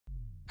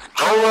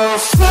will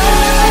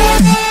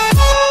fly.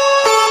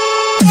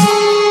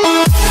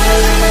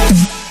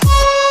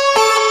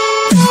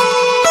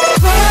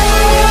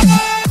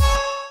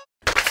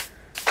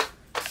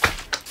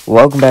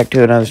 Welcome back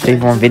to another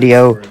Steve 1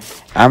 video.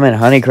 I'm in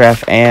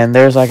Honeycraft, and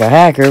there's like a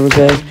hacker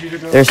because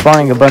they're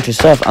spawning a bunch of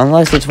stuff,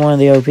 unless it's one of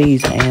the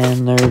OPs,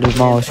 and they're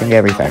demolishing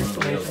everything.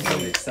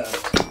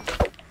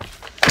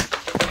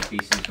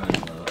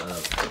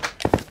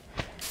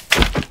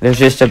 There's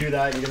just a... To do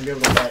that, you're going to be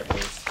able to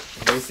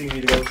whitelist. Basically, you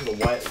need to go to the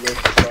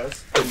whitelist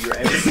request, put your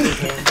MCC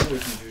handle,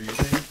 which is your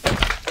username.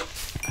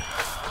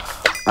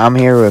 I'm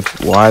here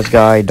with Wise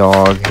Guy,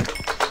 Dog,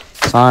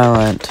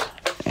 Silent,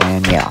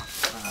 and yeah.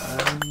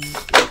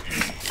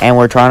 And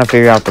we're trying to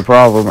figure out the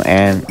problem,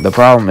 and the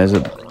problem is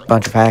a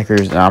bunch of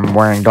hackers, and I'm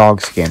wearing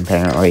dog skin,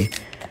 apparently.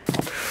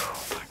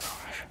 Oh my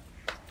gosh.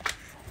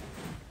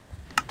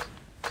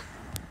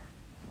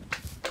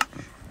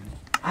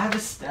 I have a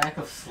stack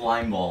of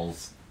slime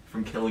balls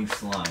from killing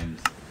slimes.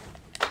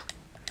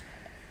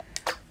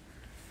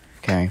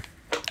 Okay.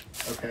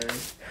 Okay.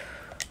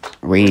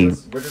 Where did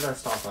I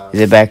stop at?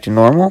 is it back to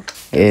normal?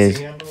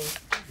 MC handle?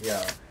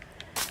 Yeah.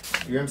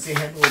 Your MC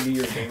handle will be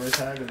your gamer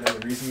tag, and then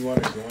the reason you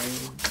want to join,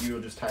 you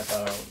will just type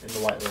that out in the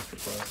whitelist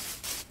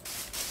request.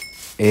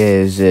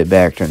 Is it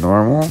back to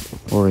normal,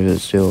 or is it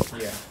still...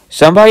 Yeah.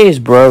 Somebody is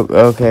broke.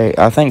 Okay,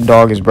 I think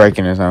Dog is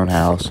breaking his own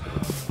house.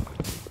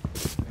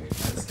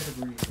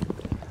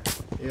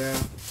 Yeah.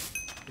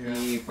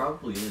 He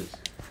probably is.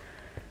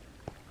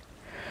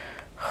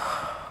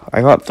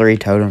 I got 3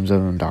 totems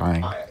of him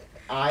dying.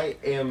 I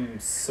am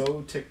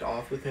so ticked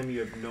off with him, you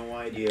have no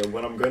idea.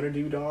 What I'm gonna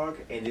do, Dog,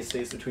 and this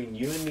stays between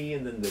you and me,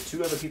 and then the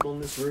 2 other people in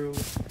this room,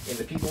 and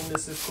the people in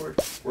this Discord,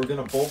 we're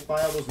gonna both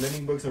buy all those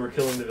mending books, and we're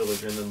killing the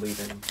villager and then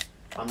leaving.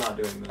 I'm not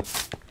doing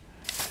this.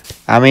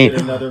 I mean,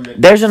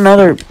 there's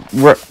another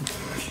freaking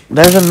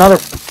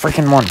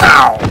one.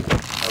 Ow!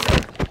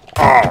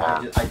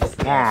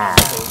 Okay.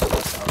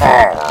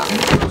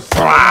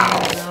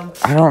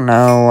 I don't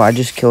know. I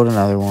just killed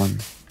another one.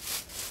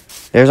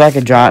 There's like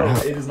a giant...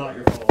 No, it is not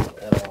your fault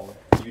at all.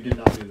 You did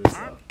not do this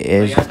stuff.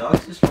 Yeah,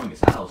 Dog's destroying his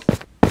house.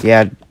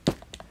 Yeah.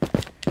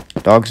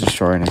 Dog's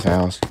destroying his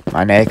house.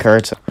 My neck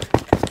hurts.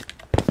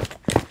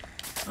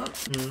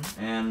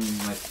 And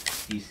my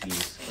PC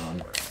is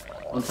gone.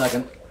 1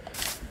 second.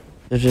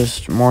 There's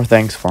just more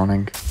things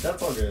spawning.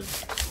 That's all good.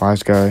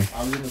 Wise Guy.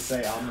 I was gonna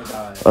say, I'm the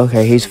guy.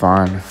 Okay, he's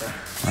fine.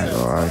 My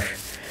gosh.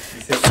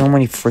 So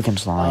many freaking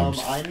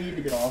slimes. I need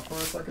to get off for a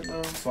second,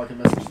 though, so I can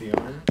message the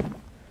owner.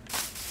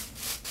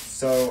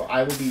 So,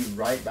 I will be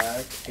right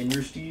back. And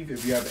you're Steve,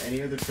 if you have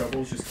any other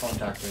troubles, just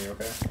contact me,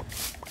 okay?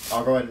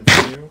 I'll go ahead and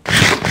phone you.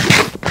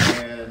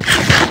 And...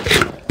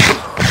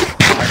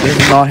 This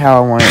is not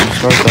how I wanted to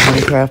start the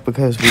Honeycraft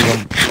because we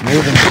don't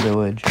move in the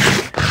village.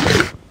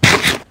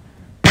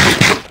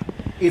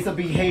 It's a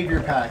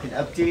behavior pack, an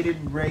updated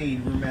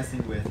raid we're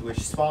messing with, which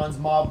spawns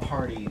mob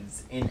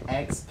parties, and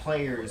X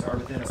players are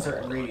within a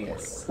certain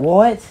radius.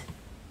 What?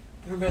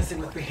 We're messing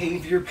with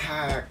behavior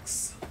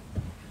packs.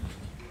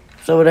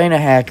 So it ain't a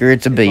hacker,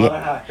 it's Not a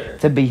hacker.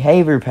 it's a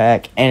behavior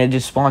pack, and it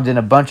just spawns in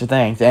a bunch of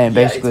things, and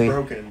Yeah, basically it's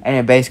broken. and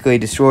it basically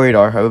destroyed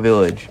our whole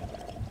village.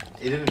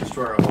 It didn't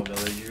destroy our whole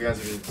village. You guys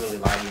are just really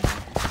lagging.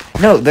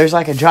 No, there's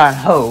like a giant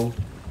hole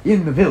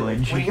in the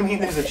village. What do you mean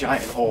there's a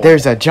giant hole?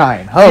 There's a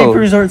giant hole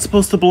Creepers aren't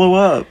supposed to blow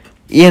up.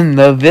 in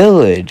the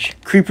village.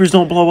 Creepers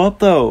don't blow up,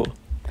 though.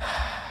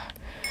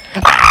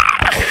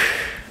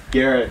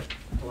 Garrett,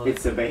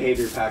 it's a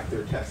behavior pack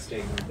they're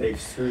testing. They've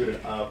screwed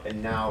it up,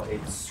 and now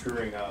it's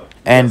screwing up.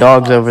 And Just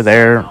Dog's us over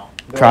there now.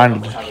 No trying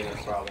one to... else is having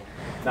this problem.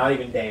 Not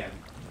even Dan.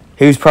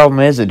 Whose problem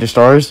is it? Just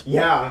ours?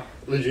 Yeah,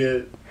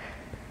 legit.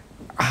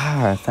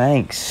 Ah,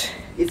 thanks.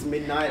 It's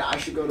midnight. I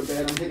should go to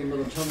bed. I'm taking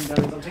little tummy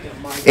dummies. I'm taking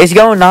my... It's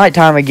going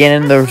nighttime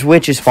again, and there's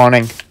witches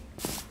spawning.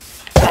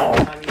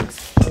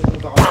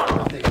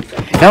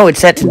 No, it's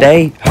set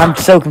today. I'm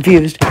so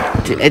confused.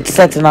 It's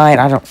set tonight.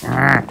 I don't...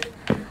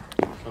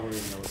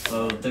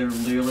 So they're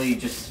literally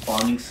just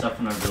spawning stuff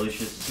in our village.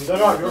 Just No,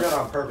 you're doing it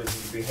on purpose.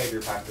 It's a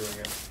behavior pack doing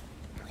it.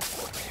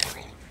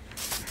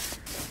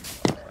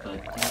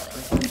 But that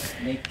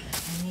doesn't make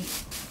any...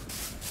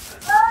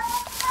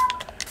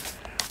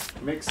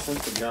 It makes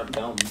sense that you're not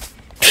dumb.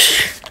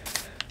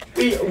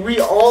 We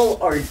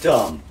all are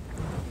dumb.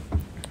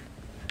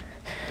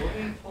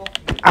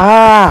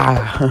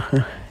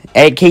 Ah!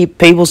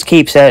 People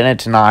keep setting it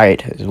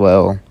tonight as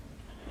well,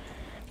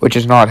 which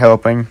is not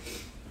helping.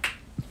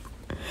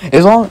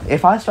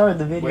 If I started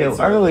the video Wait,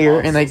 so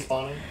earlier the and they...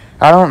 spawning?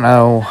 I don't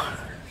know.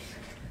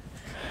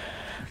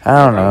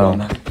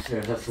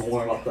 That's the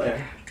warm up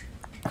there.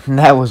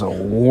 That was a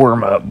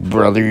warm-up,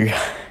 brother.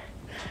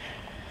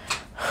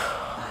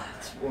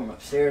 Let's warm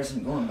upstairs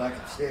and going back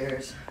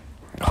upstairs.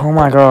 Oh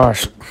my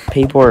gosh.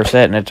 People are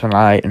setting it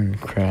tonight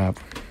and crap.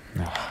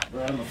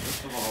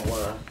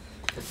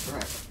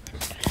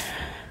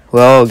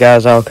 Well,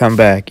 guys, I'll come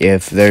back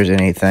if there's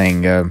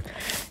anything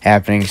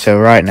happening. So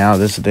right now,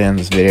 this is the end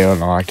of this video,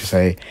 and I'd like to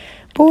say,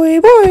 boy.